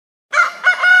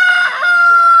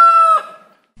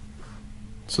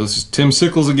So this is Tim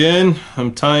Sickles again.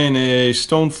 I'm tying a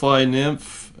Stonefly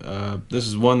nymph. This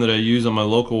is one that I use on my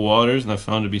local waters and I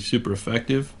found to be super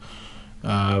effective.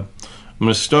 I'm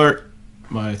going to start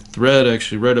my thread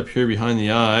actually right up here behind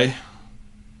the eye,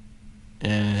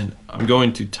 and I'm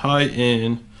going to tie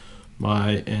in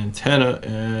my antenna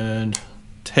and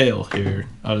tail here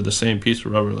out of the same piece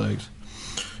of rubber legs.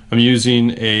 I'm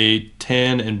using a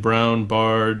tan and brown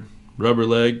barred rubber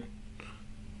leg,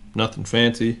 nothing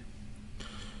fancy.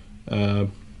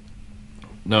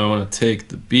 Now I want to take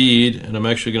the bead and I'm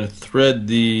actually going to thread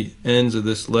the ends of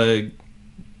this leg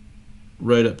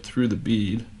right up through the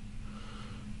bead.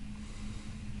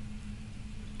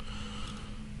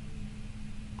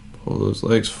 Pull those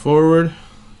legs forward,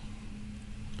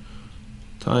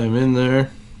 tie them in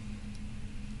there,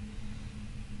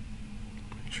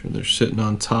 make sure they're sitting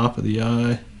on top of the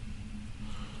eye.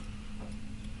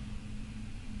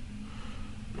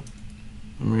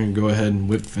 We're going to go ahead and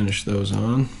whip finish those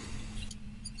on.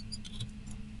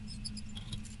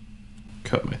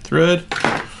 Cut my thread,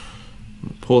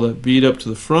 pull that bead up to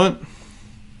the front.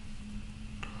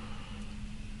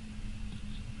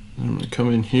 I'm going to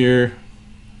come in here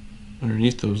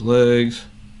underneath those legs,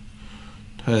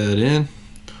 tie that in,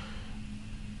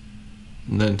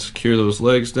 and then secure those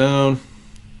legs down.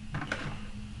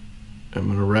 I'm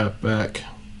going to wrap back.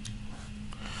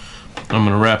 I'm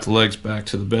going to wrap the legs back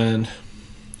to the bend.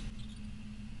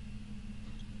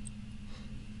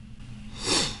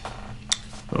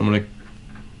 I'm going to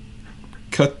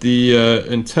cut the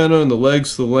antenna and the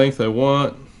legs to the length I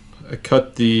want. I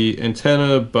cut the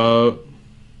antenna about,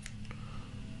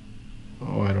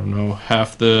 I don't know,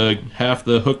 half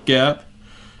the hook gap,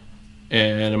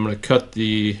 and I'm going to cut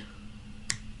the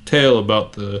tail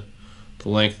about the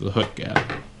length of the hook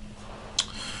gap.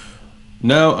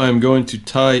 Now I'm going to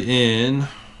tie in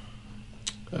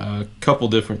a couple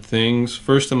different things.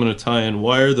 First, I'm going to tie in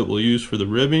wire that we'll use for the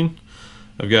ribbing.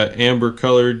 I've got amber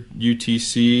colored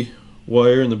UTC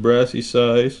wire in the brassy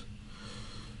size.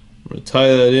 I'm going to tie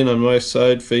that in on my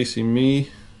side facing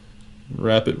me, and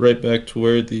wrap it right back to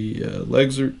where the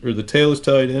legs are, or the tail is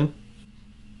tied in.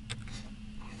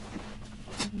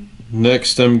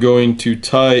 Next, I'm going to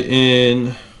tie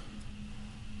in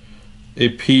a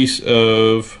piece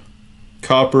of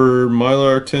copper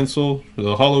mylar tinsel, or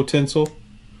the hollow tinsel.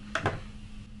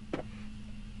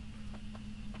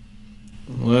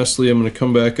 Lastly, I'm going to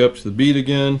come back up to the bead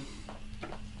again.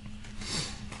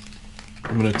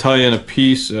 I'm going to tie in a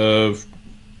piece of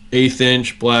 1/8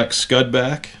 inch black scud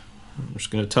back. I'm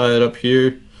just going to tie it up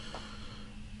here,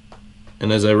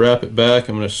 and as I wrap it back,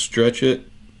 I'm going to stretch it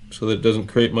so that it doesn't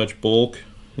create much bulk.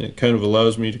 It kind of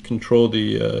allows me to control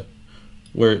the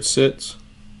where it sits.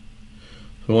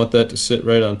 I want that to sit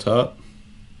right on top.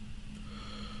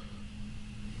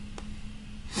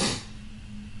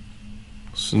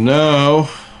 So now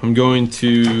I'm going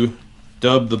to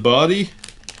dub the body.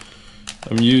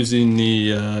 I'm using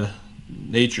the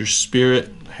Nature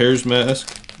Spirit Hair's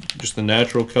Mask, just the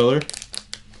natural color.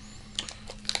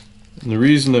 And the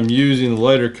reason I'm using the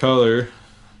lighter color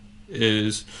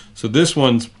is, so this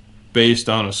one's based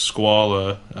on a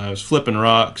squala. I was flipping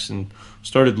rocks and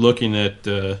started looking at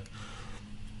the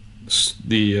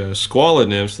squala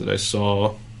nymphs that I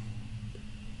saw,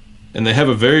 and they have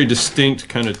a very distinct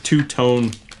kind of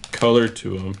two-tone color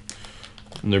to them,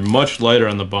 and they're much lighter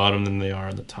on the bottom than they are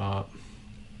on the top.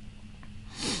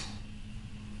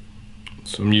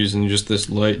 So I'm using just this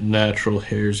light natural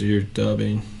hare's ear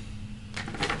dubbing.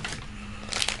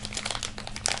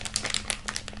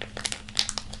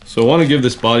 So I want to give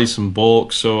this body some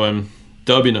bulk, so I'm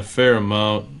dubbing a fair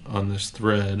amount on this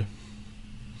thread.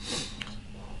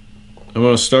 I'm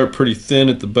going to start pretty thin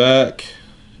at the back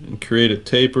and create a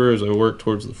taper as I work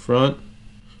towards the front.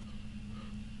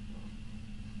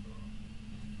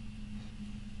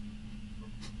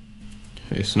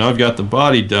 Okay, so now I've got the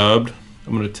body dubbed.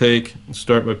 I'm going to take and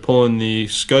start by pulling the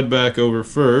scud back over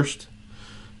first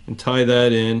and tie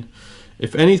that in.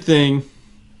 If anything,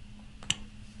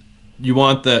 you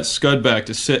want that scud back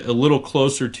to sit a little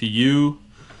closer to you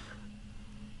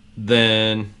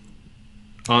than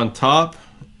on top.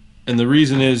 And the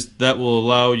reason is that will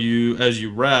allow you, as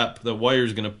you wrap, the wire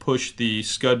is going to push the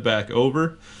scud back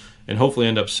over and hopefully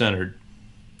end up centered.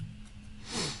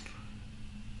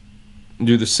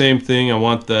 Do the same thing. I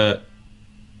want that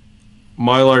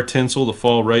mylar tinsel to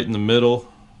fall right in the middle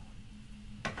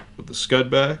with the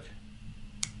scud back.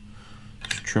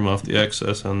 Just trim off the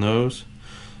excess on those.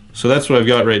 So that's what I've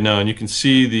got right now, and you can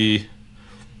see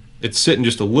it's sitting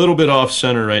just a little bit off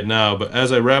center right now, but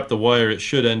as I wrap the wire, it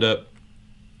should end up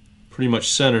pretty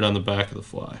much centered on the back of the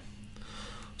fly.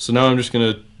 So now I'm just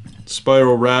going to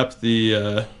Spiral wrap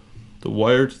the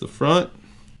wire to the front.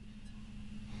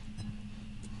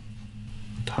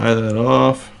 Tie that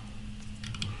off.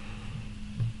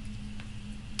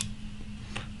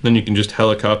 Then you can just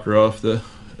helicopter off the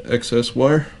excess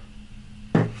wire.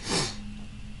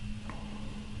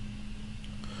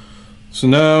 So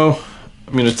now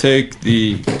I'm going to take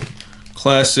the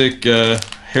classic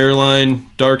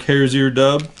hairline dark hare's ear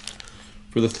dub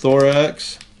for the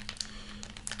thorax.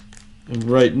 And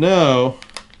right now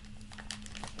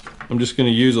I'm just going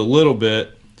to use a little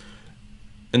bit,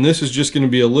 and this is just going to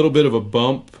be a little bit of a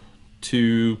bump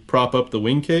to prop up the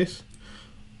wing case.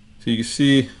 So you can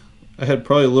see I had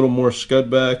probably a little more scud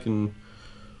back and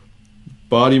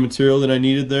body material than I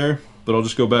needed there, but I'll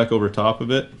just go back over top of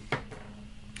it.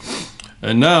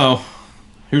 And now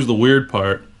here's the weird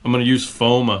part. I'm going to use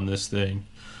foam on this thing.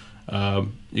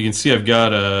 You can see I've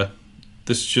got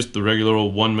this is just the regular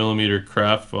old 1mm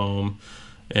craft foam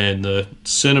and the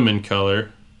cinnamon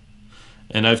color,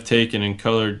 and I've taken and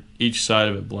colored each side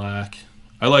of it black.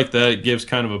 I like that. It gives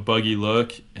kind of a buggy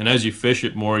look, and as you fish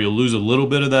it more, you'll lose a little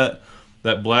bit of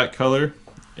that black color,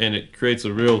 and it creates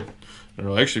a real, I don't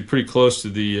know, actually pretty close to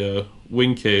the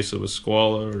wing case of a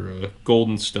squala or a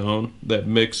golden stone, that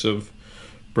mix of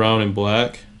brown and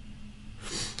black.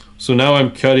 So now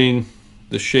I'm cutting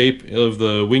the shape of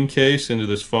the wing case into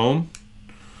this foam.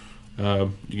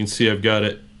 You can see I've got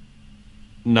it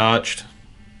notched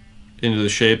into the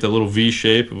shape, that little V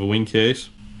shape of a wing case,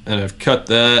 and I've cut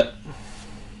that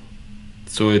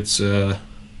so it's I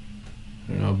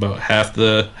don't know, about half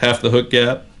the hook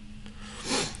gap.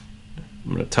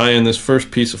 I'm going to tie in this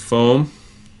first piece of foam.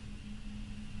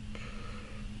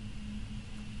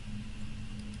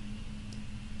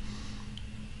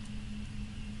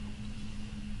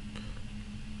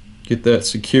 Get that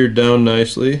secured down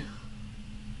nicely.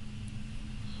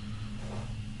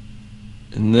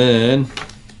 And then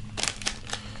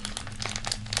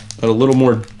add a little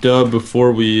more dub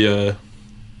before we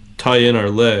tie in our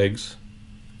legs.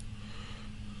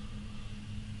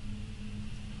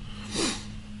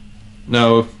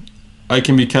 Now, I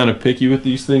can be kind of picky with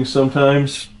these things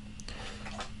sometimes,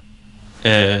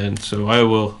 and so I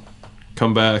will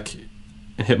come back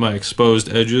and hit my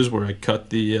exposed edges where I cut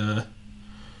the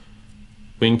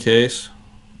wing case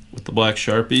with the black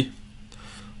Sharpie,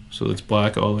 so it's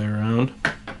black all the way around.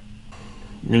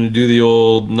 I'm going to do the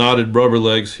old knotted rubber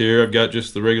legs here. I've got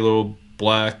just the regular old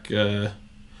black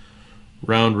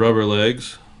round rubber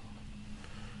legs.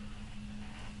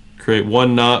 Create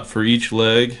one knot for each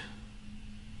leg.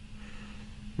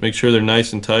 Make sure they're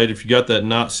nice and tight. If you got that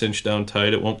knot cinched down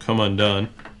tight, it won't come undone.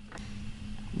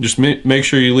 Just make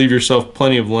sure you leave yourself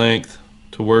plenty of length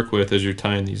to work with as you're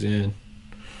tying these in.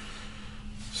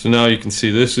 So now you can see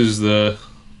this is the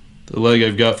leg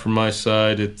I've got from my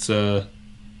side. It's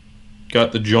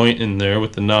got the joint in there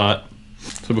with the knot.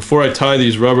 So before I tie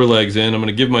these rubber legs in, I'm going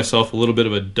to give myself a little bit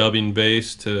of a dubbing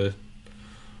base to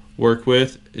work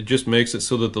with. It just makes it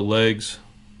so that the legs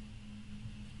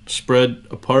spread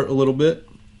apart a little bit.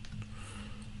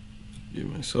 Give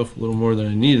myself a little more than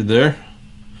I needed there.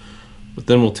 But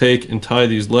then we'll take and tie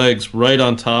these legs right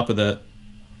on top of that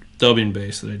dubbing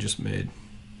base that I just made.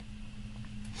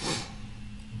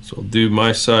 So I'll do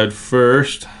my side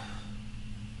first.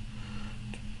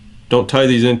 Don't tie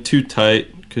these in too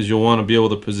tight because you'll want to be able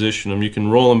to position them. You can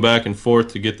roll them back and forth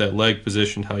to get that leg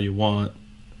positioned how you want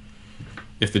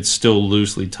if it's still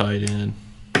loosely tied in.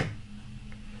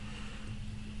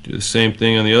 Do the same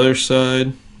thing on the other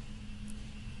side.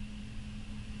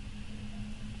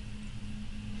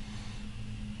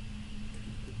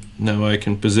 Now I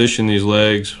can position these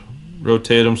legs,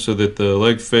 rotate them so that the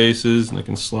leg faces, and I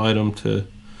can slide them to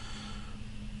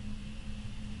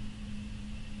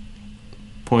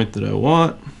point that I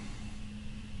want.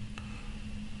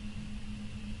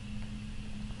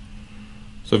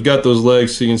 So I've got those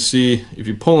legs, so you can see if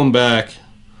you pull them back,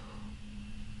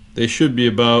 they should be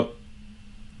about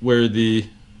where the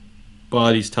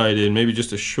body's tied in, maybe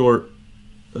just a short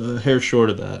hair short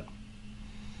of that.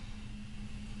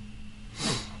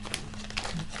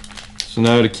 So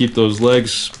now to keep those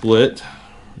legs split,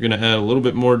 we're going to add a little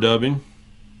bit more dubbing.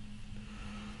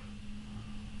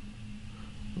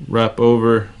 Wrap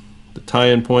over the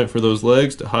tie-in point for those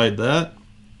legs to hide that.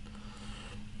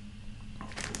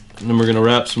 And then we're going to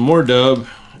wrap some more dub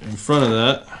in front of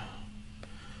that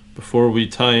before we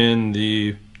tie in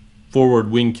the forward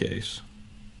wing case.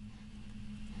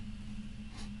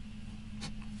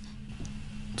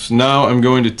 So now I'm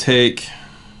going to take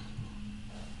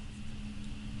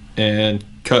and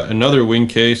cut another wing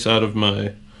case out of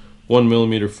my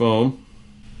 1mm foam.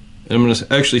 And I'm going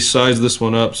to actually size this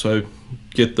one up so I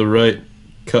get the right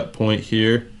cut point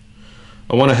here.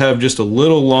 I want to have just a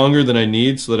little longer than I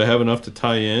need so that I have enough to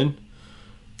tie in.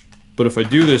 But if I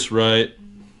do this right,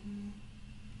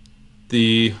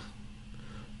 the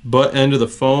butt end of the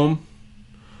foam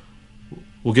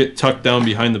will get tucked down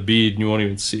behind the bead and you won't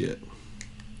even see it.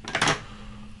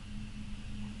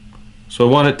 So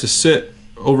I want it to sit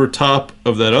over top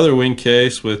of that other wing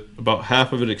case with about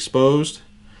half of it exposed,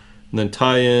 and then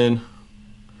tie in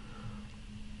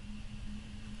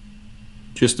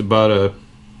just about a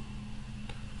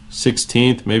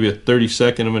 1/16, maybe a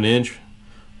 32nd of an inch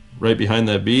right behind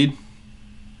that bead.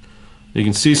 You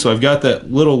can see, so I've got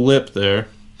that little lip there.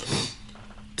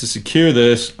 To secure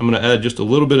this, I'm going to add just a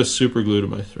little bit of super glue to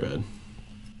my thread.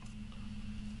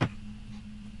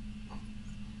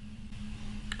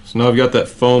 So now I've got that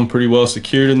foam pretty well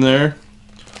secured in there.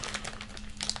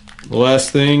 The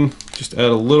last thing, just add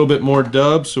a little bit more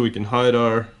dub so we can hide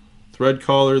our thread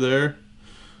collar there.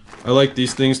 I like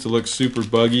these things to look super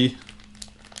buggy.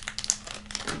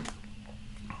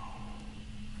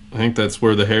 I think that's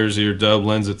where the hare's ear dub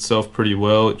lends itself pretty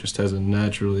well. It just has a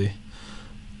naturally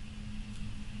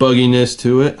bugginess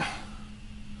to it.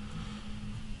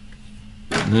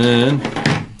 And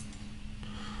then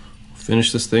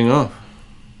finish this thing off.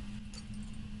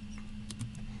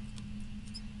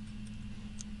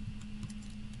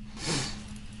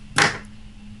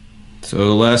 So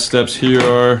the last steps here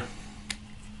are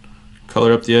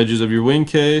color up the edges of your wing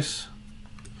case.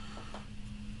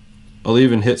 I'll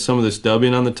even hit some of this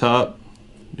dubbing on the top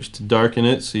just to darken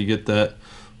it so you get that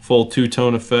full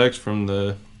two-tone effect from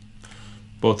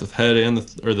both the head and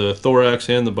the thorax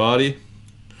and the body.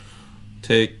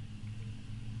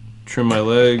 Trim my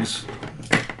legs.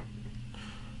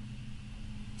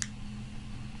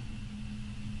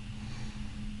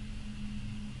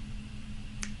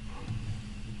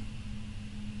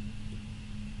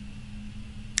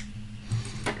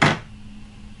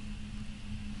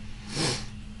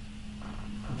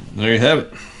 There you have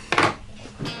it.